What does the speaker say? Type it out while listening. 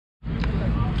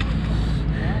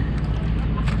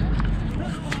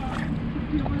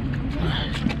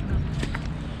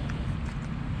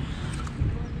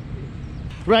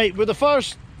Right, we're the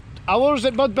first hours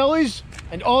at MUDBILLYS,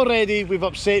 and already we've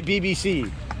upset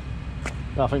BBC.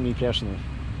 I think me personally.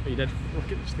 But you did look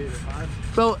at the state of the van.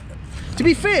 Well, to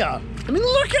be fair, I mean,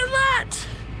 look at that!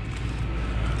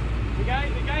 The guy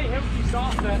helped you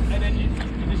start it, and then you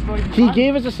destroyed the He van.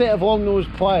 gave us a set of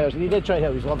long-nosed pliers, and he did try to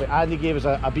help, he's lovely, and he gave us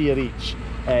a beer each.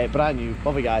 Brand new,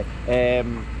 lovely guy.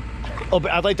 Oh,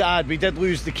 but I'd like to add, we did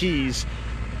lose the keys,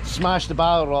 smashed the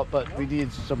barrel up, but we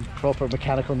needed some proper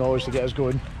mechanical knowledge to get us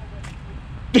going.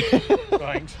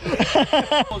 Thanks.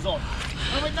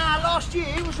 I went, nah, last year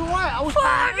it was alright. I was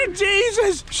fucking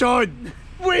Jesus! Sean,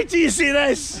 wait till you see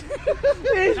this!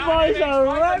 These boys are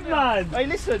right, man! Hey,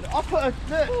 listen, I put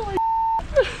a...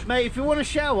 Mate, if you want a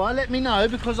shower, let me know,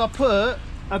 because I put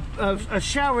a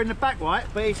shower in the back, right?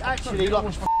 But it's actually like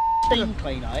a steam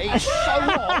cleaner. It's so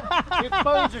hot, it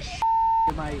burns a shit,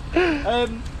 mate.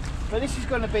 But this is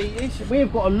going to be...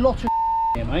 We've got a lot of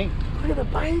here, mate. Look at the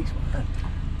bags, man.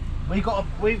 We've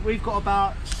got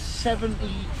about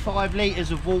 75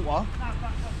 litres of water,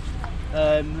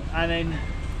 and then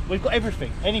we've got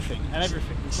everything, anything and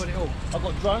everything. We've got it all. I've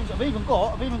got drones. I've even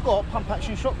got pump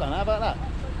action shotgun. How about that?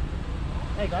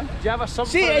 There you go. Do you have a sub?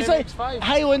 See, it's like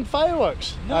Highland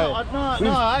fireworks. No,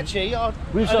 actually,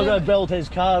 we've still got to build his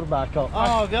car back up.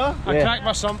 Oh, yeah. I cracked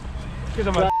my sump because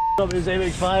I'm up his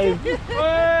MX-5.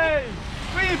 Hey,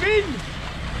 where you been?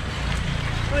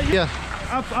 Yeah.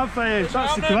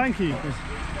 That's the cranky.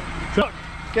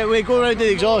 Okay, we go around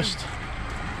the exhaust.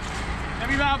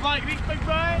 Have you got a black reach, big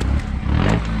boy?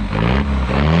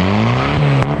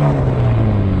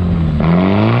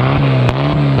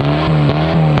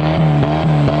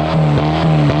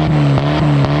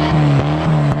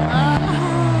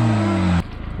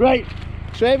 Right,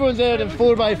 so everyone's there in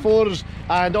 4x4s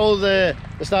and all the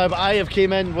stuff, but I have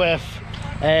came in with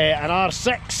an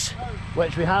R6,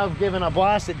 which we have given a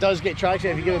blast. It does get traction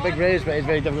if you give it a big raise, but it's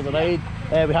very difficult to ride.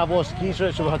 We have lost the keys for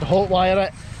it, so we had to hotwire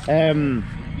it,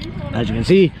 as you can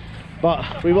see,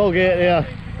 but we will get there.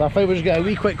 But I think we'll just get a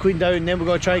wee quick clean down, and then we're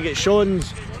going to try and get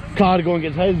Sean's car going,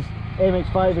 get his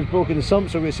MX-5 has broken the sump,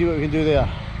 so we're going to see what we can do there.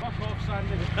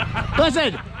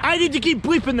 Listen, I need to keep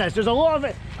bleeping this, there's a lot of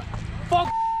it. Fuck.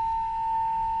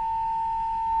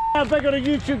 I'm bigger on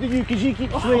YouTube than you, because you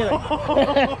keep swearing.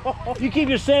 You keep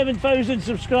your 7,000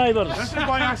 subscribers. This is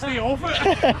why I stay off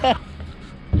it.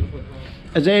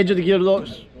 Is the edge of the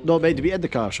gearbox not meant to be in the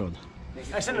car, Sean?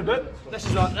 It's in the boot. This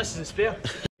is a spare.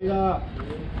 Yeah.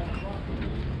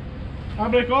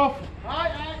 Handbrake off.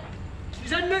 Aye.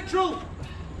 He's in neutral.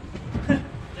 There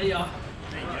you are.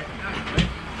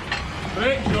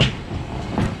 Brake,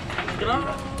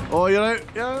 Oh, you're out.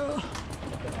 Yeah.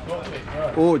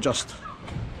 Oh, just.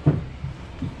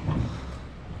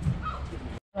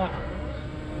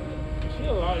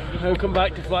 Welcome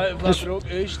back to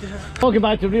Ooooshd. Welcome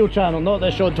back to the real channel, not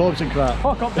this Sean Thompson crap.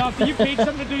 Fuck up, Davon. You paid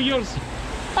someone to do yours.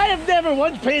 I have never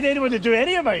once paid anyone to do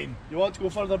any of mine. You want to go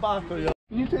further back or you?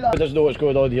 He doesn't know what's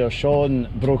going on here. Sean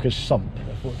broke his sump.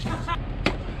 I've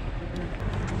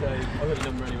got the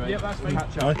number anyway. Yep, that's fine.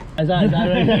 Is that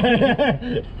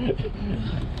right?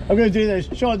 I'm going to do this.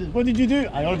 Sean, what did you do?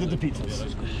 I ordered the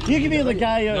pizzas. You give me the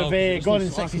guy out of Gone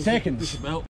in 60 Seconds.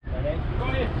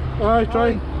 Alright,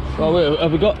 try. Oh wait,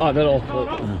 have we got? Ah, they're all.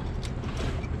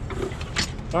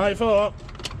 Alright, fill it up.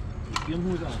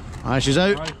 Alright, she's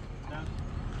out.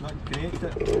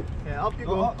 Yeah, up you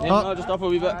go. Yeah, no, just up a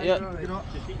wee bit. Yeah.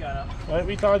 Right,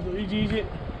 retard, easy.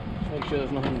 Make sure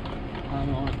there's nothing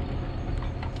hanging on it.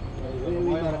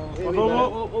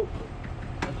 Whoa.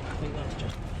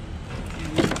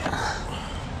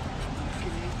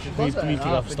 Need to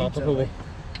have a starter probably.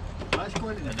 That's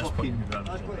going to the fucking.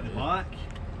 That's going to the back.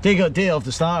 Take it off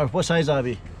the starter. What size that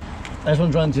be? This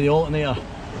one's running to the alternator.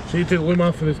 So you take the loom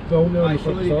off for the alternator and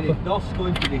the starter. That's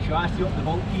going to the chassis up the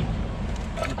bulky.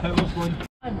 The power's going.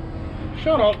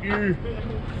 Shut up, you.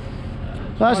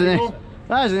 That's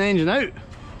an engine out.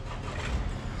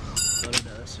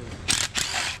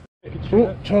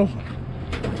 Oh, tough.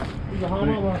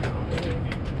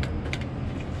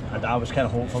 I was kind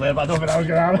of hopeful there, but I don't think I was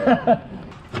going to have it.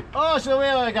 Oh, it's the Way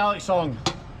of the Galaxy song.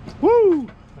 Woo!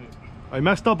 I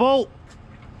missed a bolt.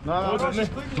 No,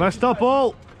 Missed a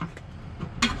bolt.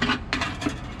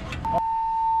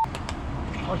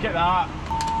 Look at that.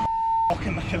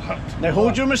 Fucking look at that. now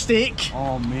hold your mistake.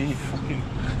 Oh, mate. Fucking.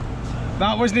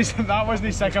 That wasn't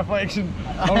sick affliction.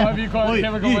 Or whatever you call it,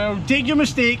 chemical weld. Take your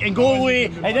mistake and go away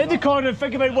and in the corner and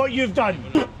think about what you've done.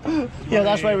 Yeah,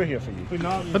 that's why we're here for you.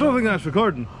 I don't think that's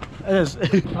recording. It is.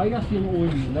 I guess you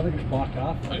never get back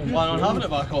off. Plan on having it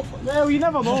back off. Well, you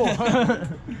never know.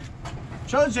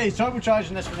 Sean says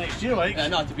turbocharging this for next year, like.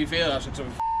 No, to be fair, that's like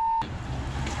something.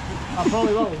 I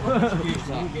probably will.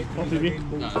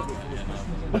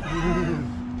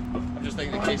 I'm just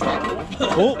thinking the case that.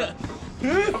 Oh!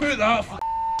 Who put that?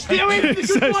 Stay away from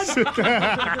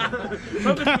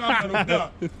the good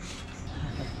one!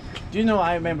 Do you know,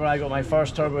 I remember I got my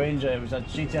first turbo engine, it was a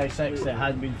GTI 6 that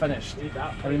hadn't been finished.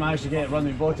 And we managed to get it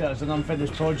running, bought it as an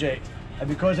unfinished project. And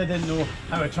because I didn't know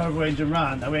how a turbo engine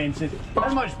ran, I went and said,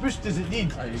 how much boost does it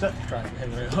need? So,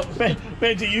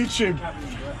 went to YouTube,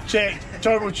 checked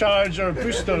turbocharger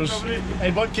boosters,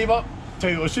 and what came up?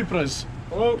 Toyota Supras.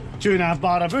 2.5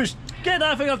 bar of boost. Get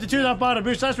that thing up to 2.5 bar of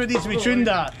boost, that's what it needs to be tuned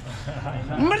at.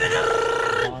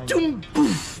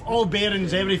 All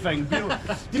bearings, everything. Do you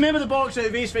remember the box out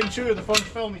of Ace Ventura, the first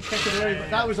film, he's kicking around, but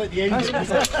that was like the engine.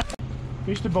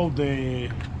 We used to build the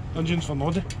engines for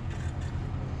Noddy.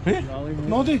 Eh?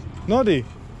 Noddy? Noddy?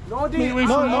 Noddy? Wait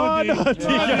for Noddy. Come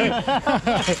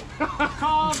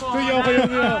on! I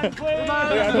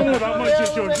don't know that much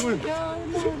that you're doing.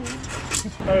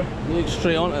 Look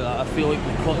straight onto that, I feel like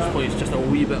the clutch plate's just a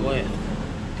wee bit left.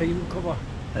 Time cover.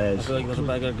 I feel like there's a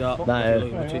bigger gap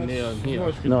between there and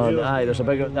here. No, aye, there's a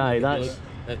bigger, aye, that's...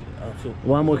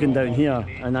 Well, I'm looking down here,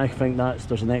 and I think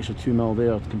there's an extra 2 mil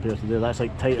there compared to there. That's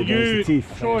like tight against the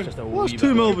teeth. It's just a What's wee 2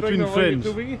 bit mil left. between friends?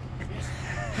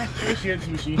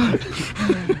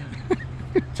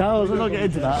 Charles, let's not get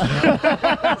into that.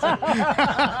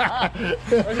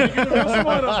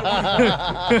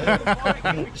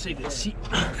 Side of the seat.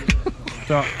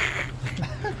 Stop.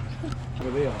 I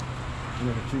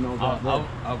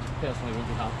personally won't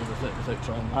be happy without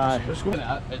trying. Aye.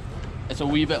 It's a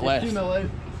wee bit less. 2 mil out.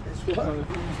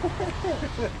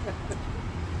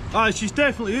 Aye, she's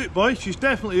definitely out, boy. She's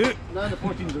definitely out. Now the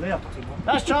 14s are there.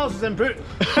 That's Charles's input.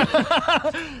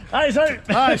 Aye, it's out.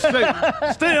 Aye,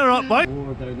 stay her up, boy.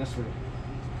 More down this way.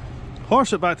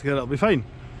 Horse it back together, it'll be fine.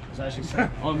 It's actually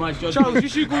Oh my God. Charles, you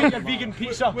should go eat your vegan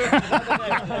pizza.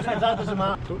 that doesn't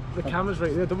matter. The camera's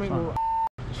right there, don't make me.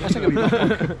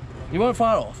 You weren't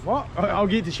far off. What? I'll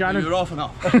get to Shannon. You were off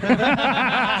enough. Should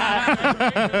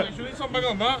we eat something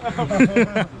on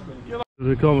that?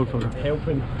 Where's it coming from?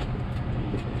 Helping.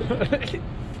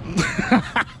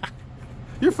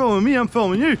 You're filming me, I'm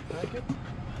filming you.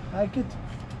 Aye, good.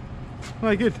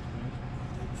 Aye, good.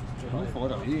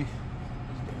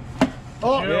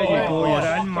 Oh, there you go,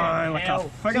 you're in, man, like a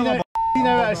figure of See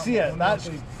now I see it, that's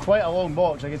quite a long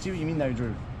box. I can see what you mean now,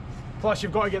 Drew. Plus,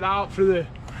 you've got to get that up through the.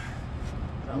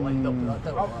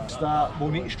 Start. We'll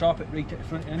need to strap it right at the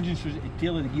front of the engine so that the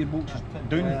tail of the gearbox is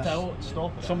down.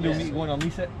 Stop it. Somebody will need to go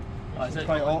underneath it. Try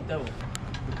it up.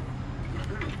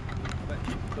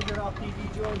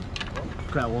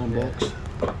 Quite a long box.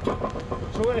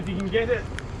 So if you can get it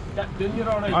down, you're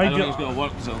alright. I don't think it's going to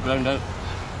work because it'll ground out.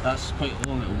 That's quite a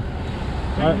long little.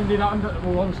 You can do that under.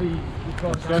 Well, obviously, you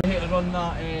cross. I hate to run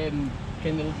that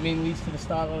kind of main leads to the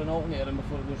starter and alternator and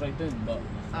before it goes right down, but.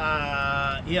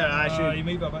 Yeah, I should. You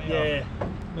might be a bit, yeah.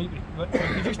 Might be. But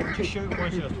you just shout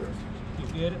once you've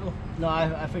get it though. No,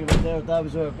 I think it was there. That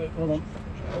was a bit. Hold on.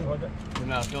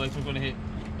 No, I feel like we're going to hit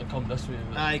a come this way.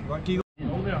 Aye. What have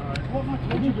I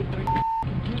told you about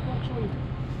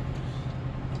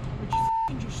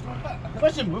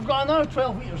Listen, we've got another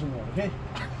 12 litres in there, okay?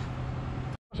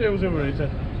 Sales overrated.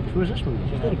 Where's this one?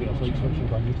 She's got to be a flight function.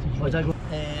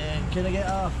 Can I get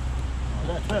a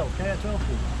 12? Can I get a 12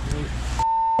 please?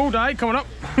 Old eye coming up.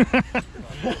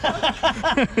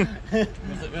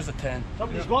 Where's the 10?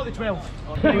 Somebody's got the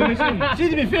 12. See,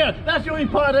 to be fair, that's the only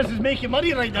part of this is making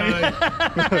money right now.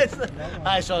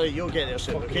 Aye, sorry, you'll get there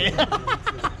soon, okay?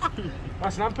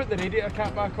 Listen, I'm putting the radiator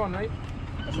cap back on, right?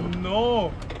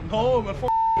 No, we're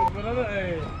in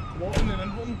it, Watton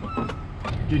and Inverton.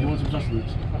 Dude, you want some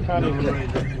sustenance? I can't even.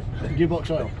 Gearbox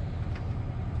oil.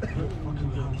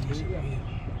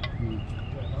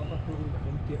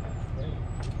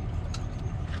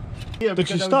 Yeah, did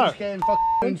she start? I was just getting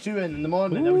fucking two in the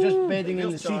morning. I was just bedding in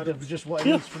the seat of just what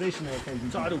inspiration I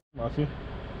found. Matthew.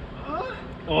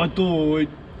 Oh, don't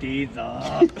do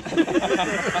that.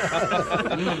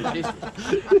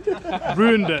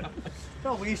 Ruined it.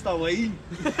 Don't waste our wine.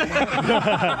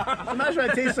 Imagine what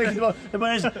it tastes like.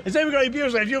 It's ever got any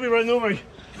beers left, you'll be running over.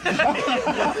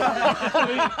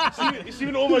 See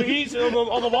when overheats and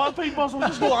all the water pipe muscle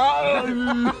just go out.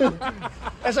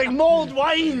 It's like mulled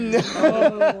wine.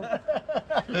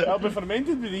 That'll be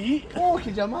fermented with the heat. Oh,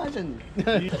 could you imagine?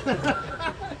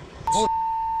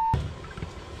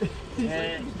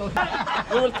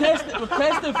 We're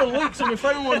testing for leaks and we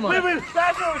found one, man.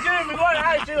 That's what we're doing. We want to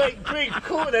actually like create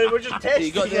coat and we're just testing.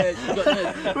 You got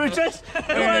the We're just, we want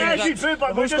to actually prove,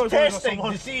 but we're just testing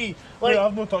to see. Like,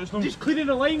 I've not touched them. Just cleaning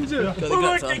the lines out. we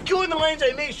were cooling the lines out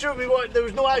and make sure there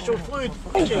was no actual fluid.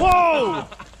 Whoa!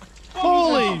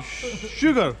 Holy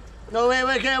sugar. No, wait,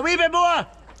 okay, a wee bit more.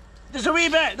 Just a wee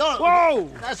bit. No. Whoa.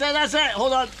 That's it.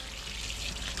 Hold on.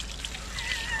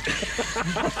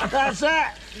 That's it.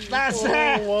 That's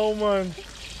it. Whoa, man.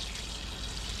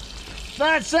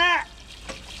 That's it.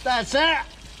 That's it.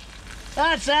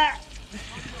 That's it.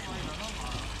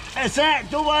 It's it.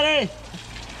 Don't worry.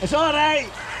 It's all right.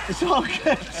 It's all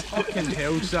good. Fucking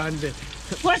hell, Sandy.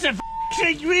 What's the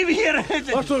sake? You leave me here.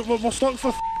 That's what we're stuck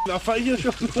for a fight here,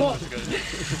 Sean. What?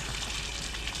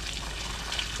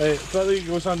 Hey, there you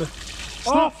go, Sandy.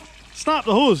 Snap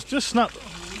the hose. Just snap.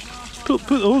 Put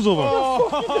the hose over.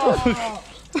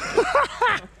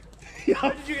 How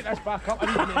did you get this back up?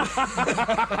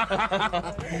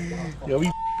 Yeah,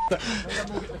 we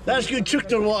that's good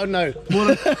chucked her water now.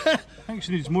 More, I think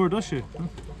she needs more, does she?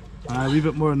 A wee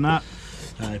bit more than that.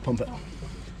 Aye, pump it.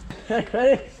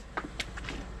 Ready?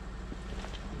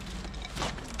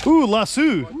 Ooh, lasso.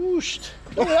 Ooooshd.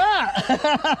 Look at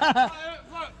that.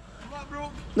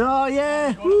 No,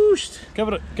 yeah. Ooooshd.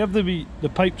 Give the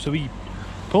pipes a wee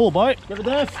pull back. Give it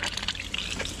this.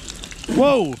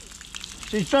 Whoa.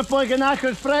 She's tripped like a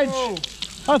knackered fridge.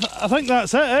 I think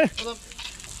that's it, eh?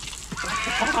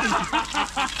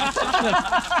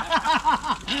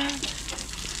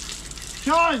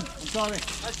 Sean! I'm sorry.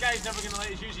 This guy's never going to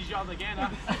let us use his yard again, huh?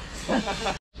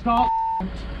 Stop.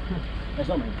 That's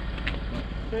not mine.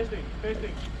 Testing.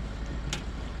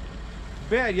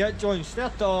 Better yet, John,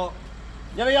 start up.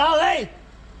 Here we are, eh?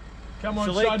 Come on,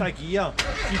 Select son. a gear.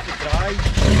 Keep it dry.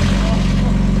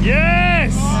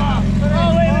 Yes!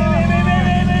 Oh, wait.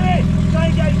 Try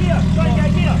and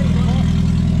get here.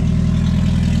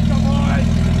 Come on.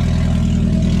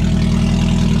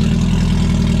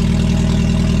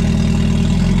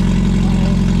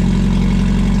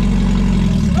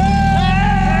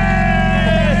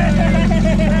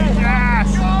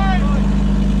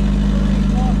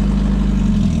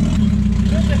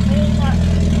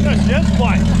 Yes,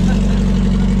 why?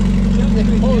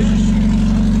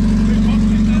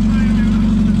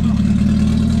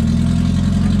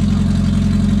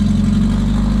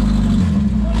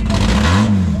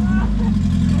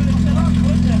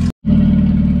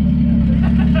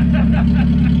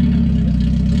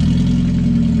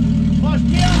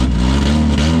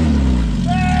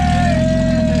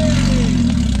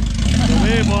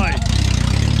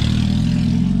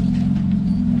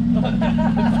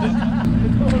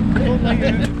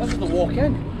 This is the walk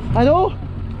in. I know.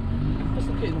 Just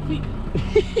look at the feet.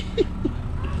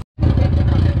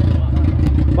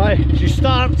 Right, she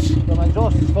starts, the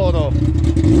exhaust is falling off. Couldn't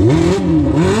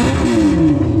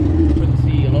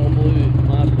see a little blue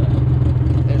Mazda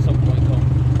at some point come.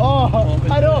 Oh,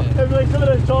 I know. It was like some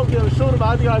of the talk, it was so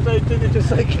romantic. I was like, did it just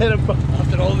like get him?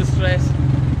 After all the stress,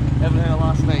 everything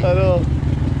last night. I know.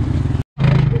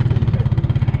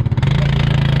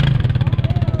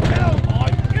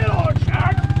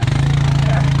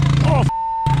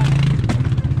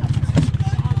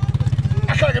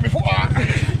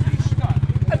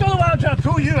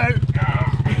 Pull you out.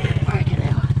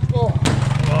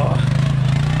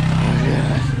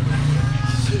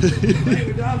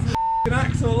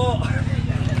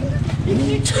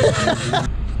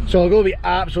 So I'm going to be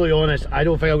absolutely honest, I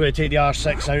don't think I'm going to take the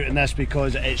R6 out in this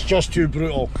because it's just too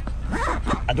brutal.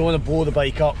 I don't want to blow the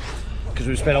bike up because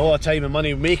we've spent a lot of time and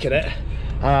money making it,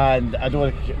 and I don't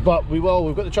want to, but we will.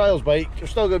 We've got the trials bike, we're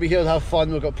still going to be here to have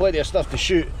fun, we've got plenty of stuff to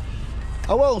shoot.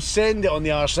 I will send it on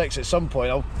the R6 at some point.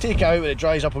 I'll take it out when it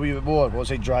dries up a wee bit more.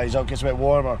 Once it dries up, gets a bit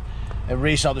warmer, and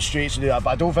race up the streets and do that.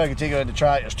 But I don't think I can take it around the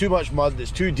track. There's too much mud,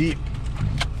 it's too deep.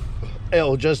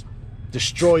 It'll just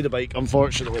destroy the bike,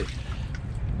 unfortunately.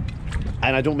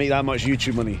 And I don't make that much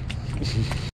YouTube money.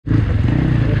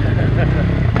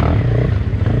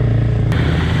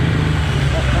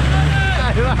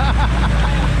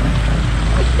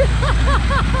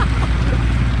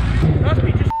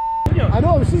 I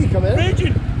know, I'm seeing you come in.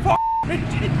 Raging!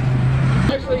 Raging!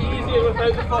 Actually easier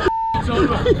without the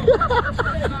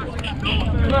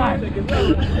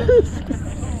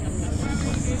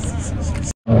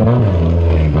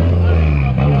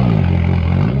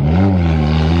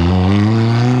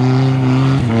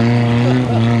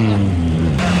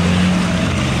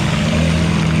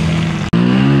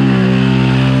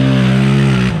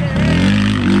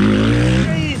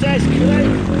Jesus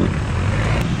Christ!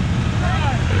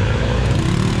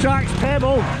 Track's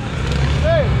pebble.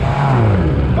 Hey.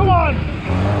 Come on!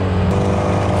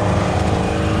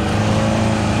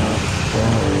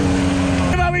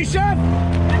 Come on, we chef!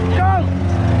 Go!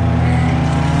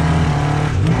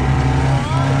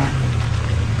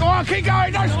 Go on, keep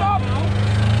going, don't stop!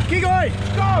 Keep going,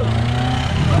 go!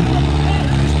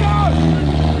 Let's go!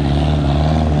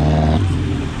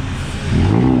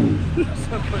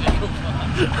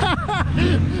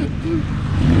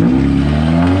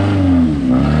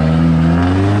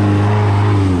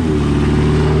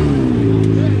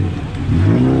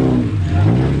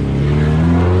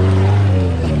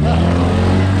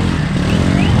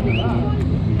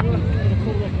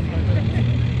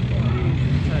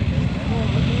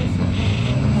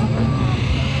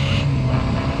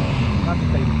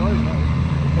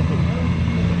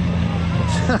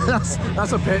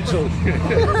 That's a petrol. You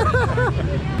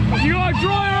gotta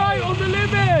draw it right on the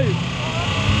limit!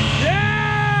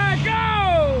 Yeah, go!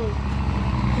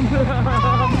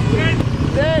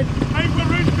 Dead.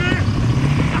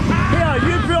 Here,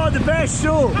 you put on the best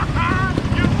show.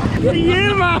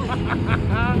 You man.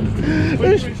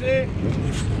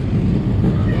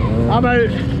 I'm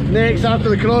out next after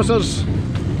the crossers.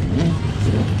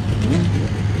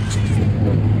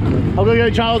 I'm going to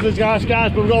get Charlton's gas,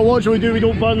 but we've got to watch what we do, we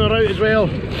don't burn her out as well.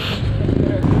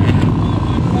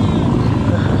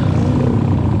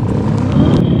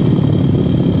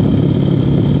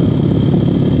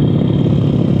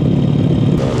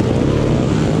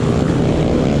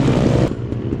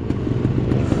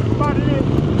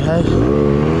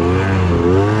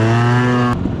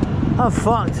 I'm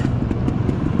fucked.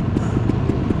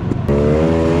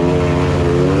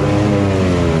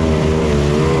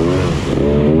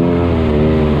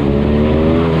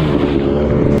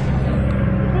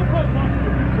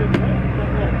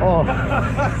 Oh.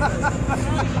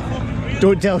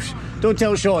 Don't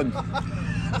tell Sean.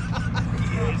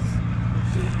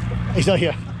 He's not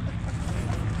here.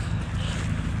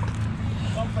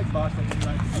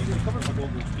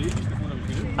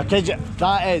 I kid you,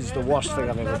 that is the worst thing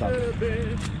I've ever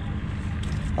done.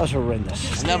 That's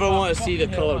horrendous. I never want to see the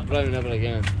colour brown ever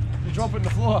again. You drop it in the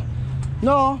floor.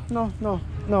 No.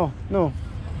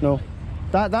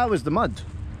 That was the mud.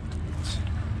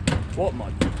 What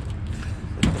mud?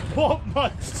 What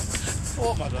mud?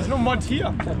 What mud? There's no mud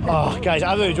here. Oh, guys,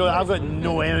 I'm really joking. I've got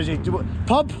no energy.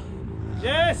 Pub?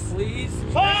 Yes, please.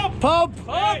 Pub! Pub!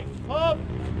 Hey, pub!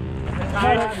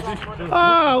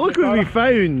 Ah, look what we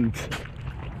found.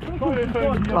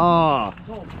 Ah,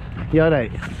 you're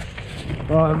right.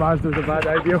 Oh, the man's doing a bad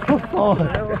idea. Oh.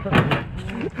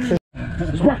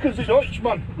 As quick as the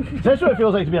Dutchman. That's what it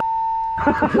feels like to be a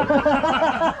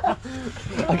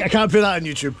I can't put that on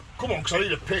YouTube. Come on, because I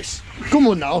need a piss. Come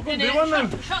on now. Shut the door.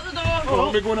 Oh,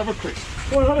 let me go and have a piss.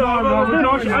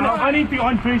 I need to get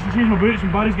on face and change my boots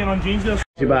and Barry's getting on jeans there.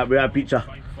 See back, we had pizza.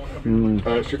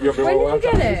 Should you When did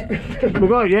you get it? We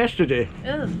got it yesterday.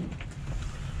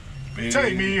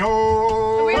 Take me home.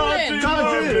 Are we all in?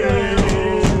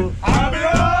 I'll be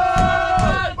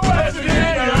home. West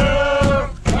Virginia.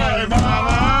 Hey,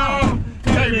 mama.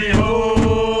 Take me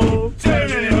home. Take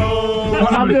me home.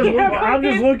 I'm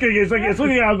just looking, it's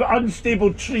looking at an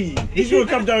unstable tree. He's going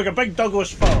to come down like a big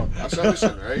Douglas fir. That's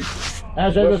Edison, right?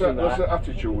 That's Edison. What's the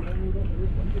attitude?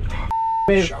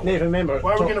 Never remember.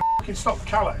 Why are we going to fucking stop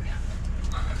Calais?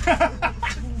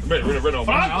 Mate, we're going to run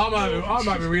I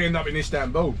might be end up in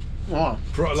Istanbul. Oh.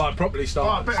 Like properly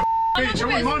start. beach. I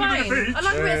wouldn't mind a bit of beach. I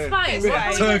like a bit of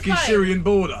space. Turkish-Syrian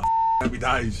border. Happy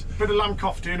days. Bit of lamb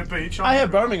coffee in a beach. I hear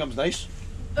Birmingham's nice.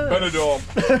 Benidorm.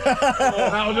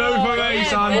 That'll do for me,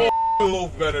 son. I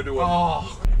love Benidorm.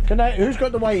 Oh. Who's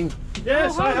got the wine?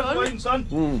 Yes, I have wine,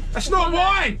 son. That's not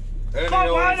wine!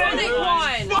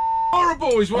 Wine.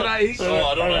 Horrible is what that is.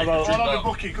 I don't know. I like the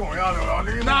bucky. Come on, I don't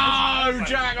know. No,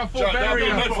 Jack, I thought Barry.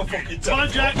 Come on,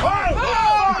 Jack.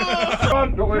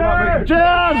 Don't worry about me.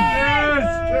 Cheers!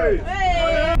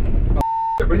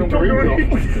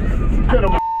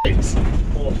 Cheers!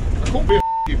 Could be a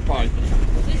f***ing pint.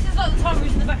 This is like the time we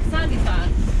was in the back of Sandy's van.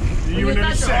 You were in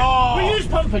the set. We used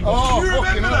pumping. Oh, You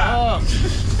remember that?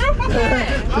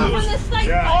 When the snake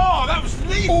Oh, that was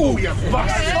lethal. Oh, you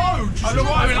bastard. I don't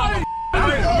know why. I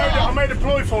made a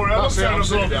ploy for her. I looked at her and I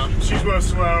thought, she's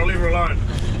worse than I'll leave her alone.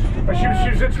 And she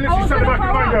was literally standing back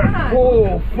behind her.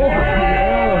 Oh, fuck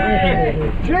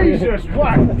yeah. Jesus,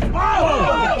 what?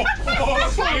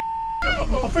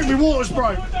 I think my water's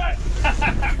broke.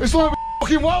 It's like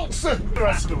fucking Walton. The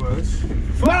rest of the words.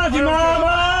 Marty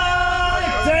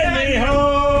Mama, take me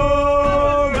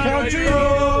home, country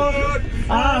road.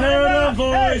 I heard a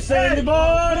voice in the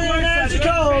morning and she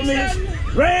called me.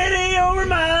 Radio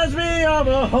reminds me of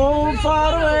a home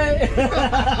far away.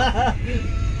 I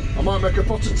might make a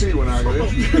pot of tea when I get in.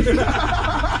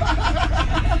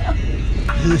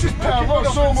 Just I've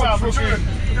got so much fucking...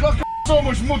 so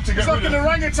much mud to get rid of. It's like an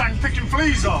orangutan picking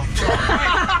fleas off.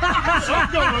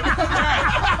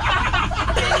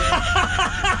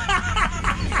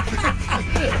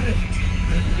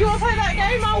 You want to play that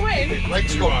game? I'll win.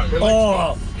 Let's go.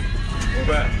 Oh,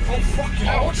 better. Oh, fucking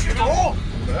hell, what's it doing? Oh,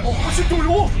 what's it doing?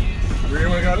 Oh!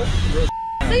 Really got it?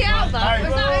 See out there,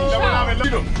 was that in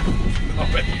show? I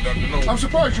bet you don't know. I'm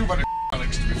surprised you've had a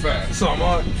Alex, to be fair. So am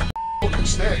I. Fucking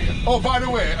stay. Oh, by the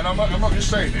way, and I'm not just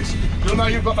saying this, you know now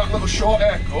you've got that little short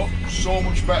haircut, so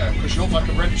much better, because you look like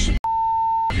a registered.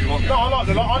 No, I like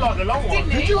the long one.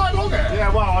 Did you like long hair?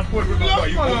 Yeah, well, I thought we were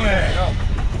going to long hair.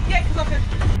 Yeah, because I could.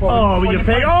 Oh, with your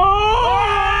pig. Oh!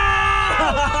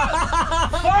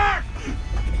 Fuck!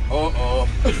 Uh-oh.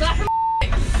 Is that from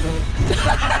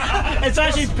It's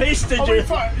actually pasted Oh, you. in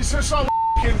fact, it's some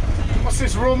what's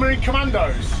this, Royal Marine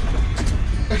Commandos?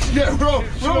 Yeah, bro,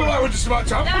 like we're just about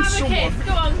to have with Have a kiss, someone.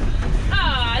 go on.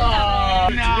 Ah, I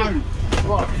love it.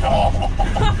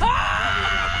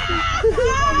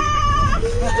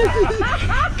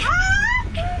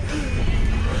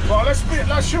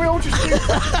 Right, should we all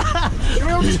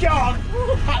just get on?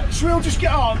 Should we all just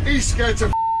get on? He's scared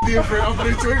to the effort I'm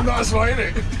going to him, that's why,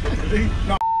 isn't it?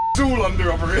 No, it's all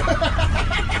under over here.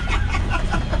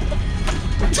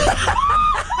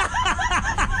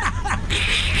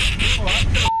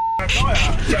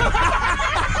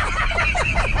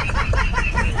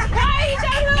 Why you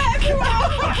don't let everyone?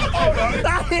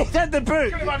 He did the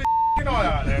boot. Get him eye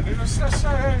out there. Let's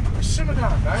simmer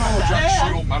down now. Oh, Jack,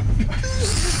 shut up, man.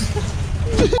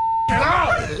 Get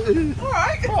out!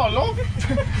 Alright, come on, log.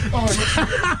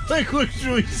 Look what's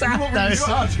really sad now.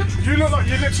 You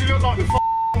literally look like the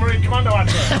Marine Commando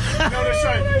advert. You know what I'm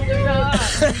saying?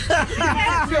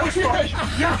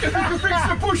 You can fix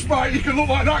the push bike, you can look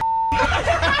like that.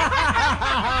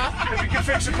 If you can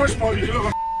fix a push bike, you can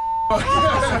look like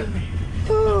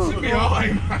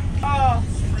Behind.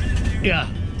 Yeah.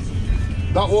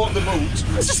 That walked the boot.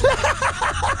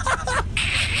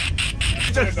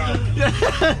 You're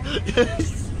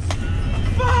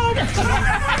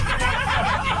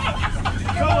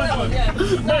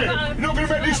not going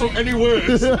to make this look any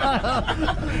worse. I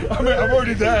mean, I'm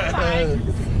already there.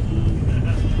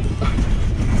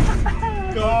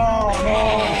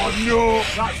 Oh, no.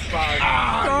 that's bad.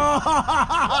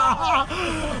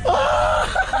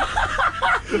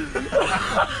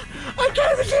 I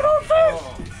can't even see my face.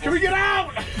 Can we get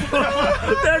out?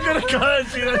 They're gonna cut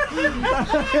us, you know.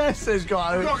 This has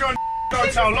got I'm out. not going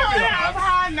to tell Lobby like that.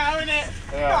 Hard now, innit?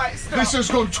 Right, stop. This has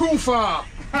gone too far.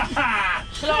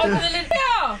 Shall I open the lid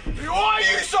here? Why are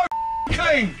you so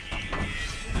clean?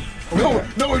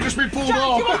 No, we've just been pulled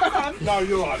off. No,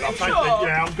 you're right. I'll take it.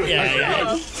 Yeah, I'm good.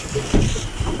 Yeah.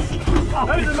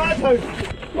 Who's the mad host?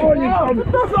 Oh, you son.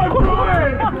 That's so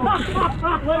brilliant!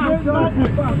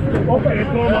 I'll bet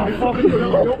it's not my fucking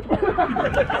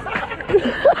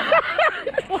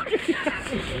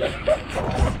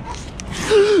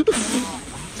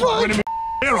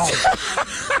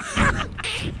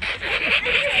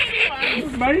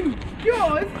Mate?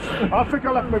 Yours? I think I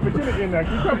left my virginity in there.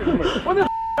 Can you grab it for me? What the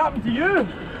happened to you?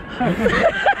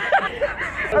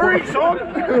 Eric's on!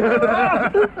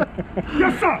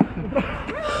 Yes, sir!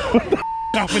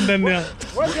 Happened in there.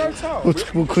 Where's the hotel?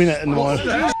 We'll clean it in the morning.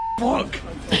 Fuck.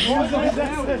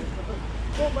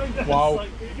 Wow.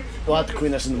 We'll have to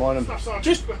clean this in the morning.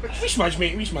 Just, we smudge,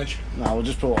 mate, we smudge. Nah, we'll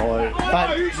just pull it all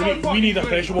out. We need a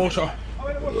pressure washer.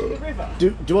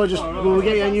 Do I just, will we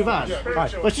get you a new van?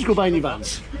 Right, let's just go buy new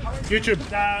vans. YouTube,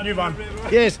 new van.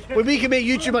 Yes, when we can make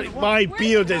YouTube money. My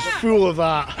beard is full of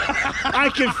that. I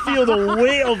can feel the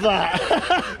weight of that.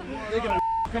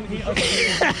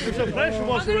 There's a pressure I'm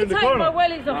washer going in to the take my corner.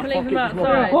 wellies off and leave them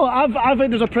outside. Oh, I think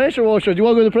there's a pressure washer. Do you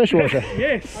want to go to the pressure washer?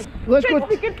 Yes. Let's go. It'd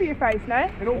be good for your face, no?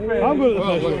 I'm going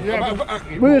to the pressure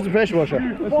washer. Where's the pressure washer?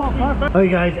 Hi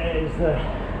guys, it is the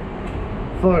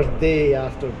first day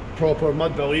after proper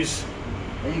MUDBILLYS,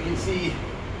 and you can see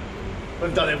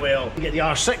we've done it well. We get the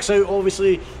R6 out,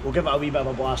 obviously. We'll give it a wee bit of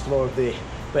a blast tomorrow day,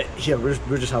 but here we're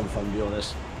just having fun, to be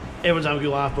honest. Everyone's having a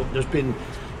good laugh, but there's been,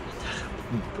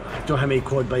 I don't know how many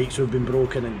quad bikes have been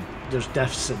broken, and there's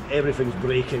diffs and everything's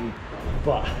breaking.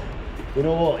 But you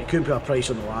know what? You couldn't put a price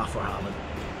on the laugh we're having.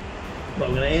 But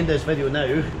I'm going to end this video now,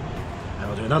 and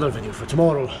I'll do another video for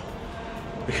tomorrow,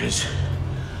 because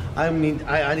I need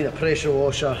a pressure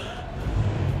washer.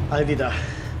 I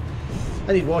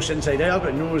need wash inside out. I've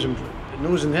got nose in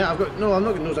here. I'm not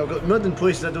got nose. I've got mud in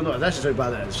places I don't know. This is how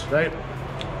bad it is, right?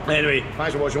 Anyway,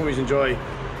 thanks for watching. Always enjoy.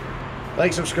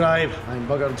 Like, subscribe. I'm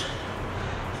buggered.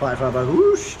 Fly,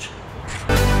 ooooshd.